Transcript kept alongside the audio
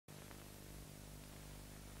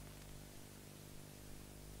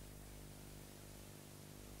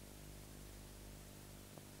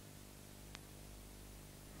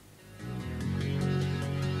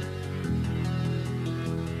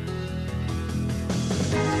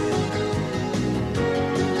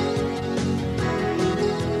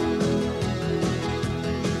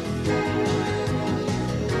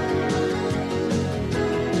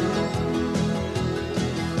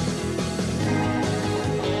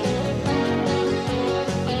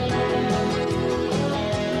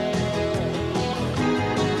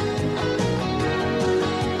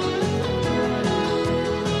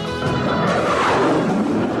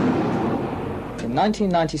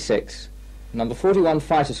1996, No. 41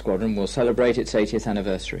 Fighter Squadron will celebrate its 80th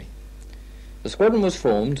anniversary. The squadron was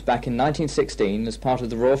formed back in 1916 as part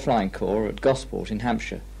of the Royal Flying Corps at Gosport in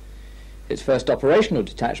Hampshire. Its first operational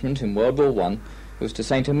detachment in World War I was to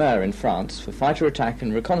Saint-Omer in France for fighter attack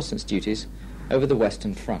and reconnaissance duties over the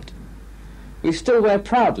Western Front. We still wear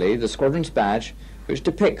proudly the squadron's badge, which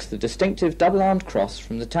depicts the distinctive double-armed cross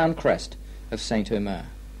from the town crest of Saint-Omer.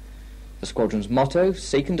 The squadron's motto,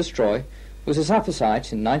 Seek and Destroy, was as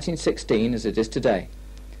apposite in 1916 as it is today.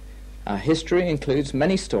 Our history includes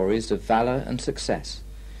many stories of valour and success.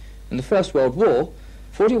 In the First World War,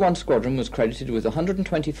 41 Squadron was credited with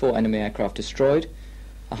 124 enemy aircraft destroyed,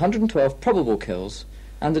 112 probable kills,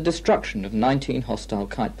 and the destruction of 19 hostile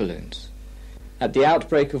kite balloons. At the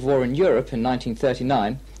outbreak of war in Europe in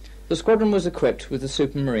 1939, the squadron was equipped with the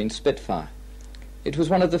Supermarine Spitfire. It was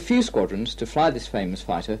one of the few squadrons to fly this famous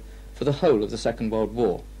fighter for the whole of the Second World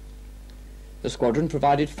War. The squadron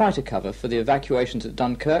provided fighter cover for the evacuations at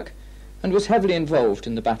Dunkirk and was heavily involved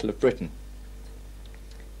in the Battle of Britain.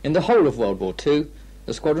 In the whole of World War II,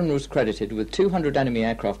 the squadron was credited with 200 enemy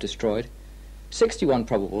aircraft destroyed, 61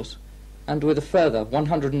 probables, and with a further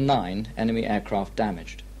 109 enemy aircraft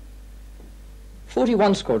damaged.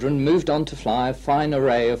 41 Squadron moved on to fly a fine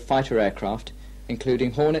array of fighter aircraft,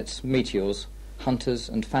 including Hornets, Meteors, Hunters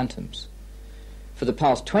and Phantoms. For the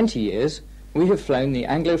past 20 years, we have flown the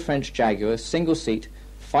Anglo-French Jaguar single-seat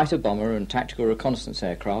fighter bomber and tactical reconnaissance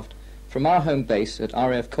aircraft from our home base at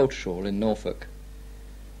RAF Coltishall in Norfolk.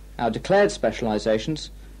 Our declared specialisations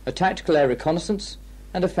are tactical air reconnaissance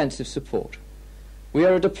and offensive support. We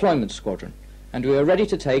are a deployment squadron, and we are ready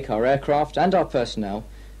to take our aircraft and our personnel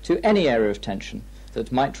to any area of tension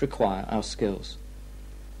that might require our skills.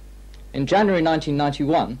 In January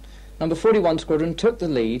 1991, No. 41 Squadron took the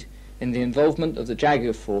lead in the involvement of the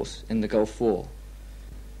Jaguar force in the Gulf War.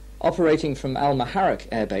 Operating from Al Maharak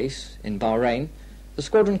Air Base in Bahrain, the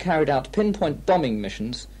squadron carried out pinpoint bombing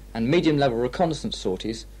missions and medium-level reconnaissance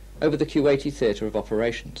sorties over the Kuwaiti theatre of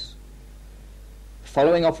operations.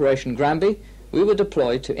 Following Operation Granby, we were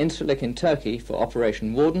deployed to Incirlik in Turkey for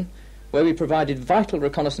Operation Warden, where we provided vital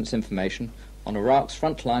reconnaissance information on Iraq's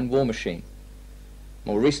frontline war machine.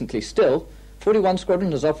 More recently still, 41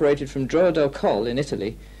 Squadron has operated from Gioia del Colle in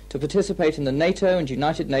Italy to participate in the NATO and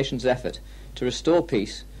United Nations effort to restore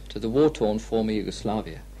peace to the war-torn former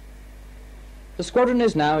Yugoslavia. The squadron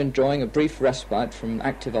is now enjoying a brief respite from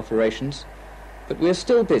active operations, but we are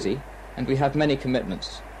still busy and we have many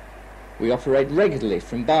commitments. We operate regularly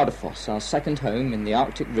from Bardufoss, our second home in the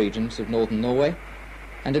Arctic regions of northern Norway,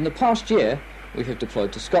 and in the past year we have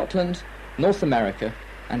deployed to Scotland, North America,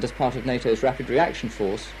 and as part of NATO's Rapid Reaction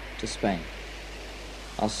Force, to Spain.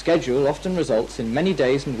 Our schedule often results in many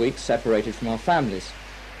days and weeks separated from our families,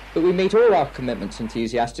 but we meet all our commitments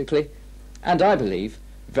enthusiastically, and I believe,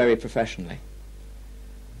 very professionally.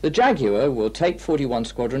 The Jaguar will take 41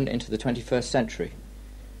 Squadron into the 21st century.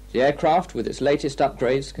 The aircraft, with its latest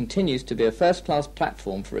upgrades, continues to be a first-class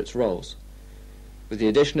platform for its roles. With the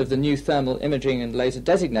addition of the new thermal imaging and laser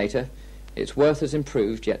designator, its worth has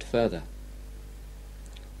improved yet further.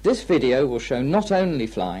 This video will show not only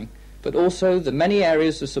flying, but also the many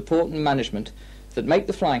areas of support and management that make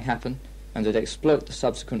the flying happen and that exploit the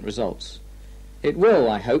subsequent results. It will,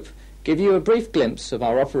 I hope, give you a brief glimpse of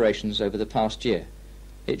our operations over the past year.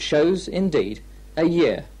 It shows, indeed, a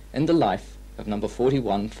year in the life of No.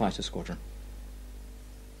 41 Fighter Squadron.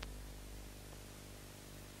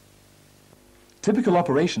 Typical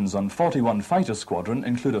operations on 41 Fighter Squadron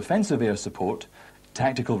include offensive air support,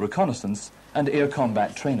 tactical reconnaissance, and air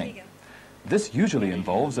combat training. This usually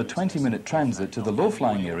involves a 20-minute transit to the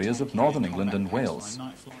low-flying areas of northern England and Wales.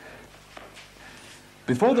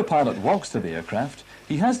 Before the pilot walks to the aircraft,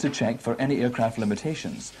 he has to check for any aircraft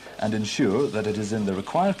limitations and ensure that it is in the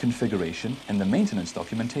required configuration in the maintenance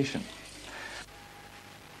documentation.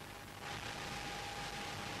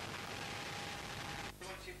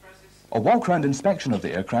 A walk-round inspection of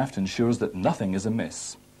the aircraft ensures that nothing is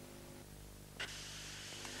amiss.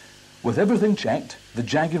 With everything checked, the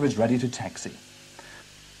Jaguar is ready to taxi.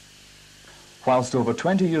 Whilst over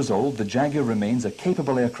 20 years old, the Jaguar remains a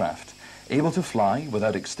capable aircraft, able to fly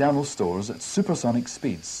without external stores at supersonic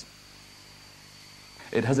speeds.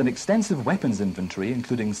 It has an extensive weapons inventory,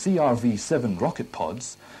 including CRV-7 rocket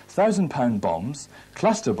pods, 1,000-pound bombs,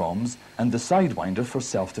 cluster bombs, and the Sidewinder for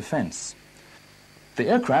self-defense. The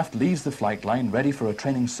aircraft leaves the flight line ready for a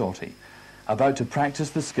training sortie, about to practice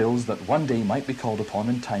the skills that one day might be called upon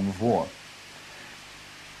in time of war.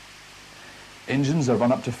 Engines are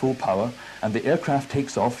run up to full power and the aircraft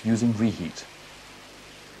takes off using reheat.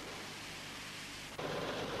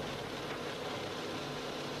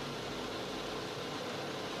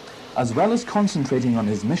 As well as concentrating on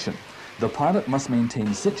his mission, the pilot must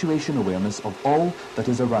maintain situation awareness of all that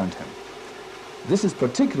is around him. This is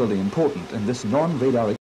particularly important in this non-radar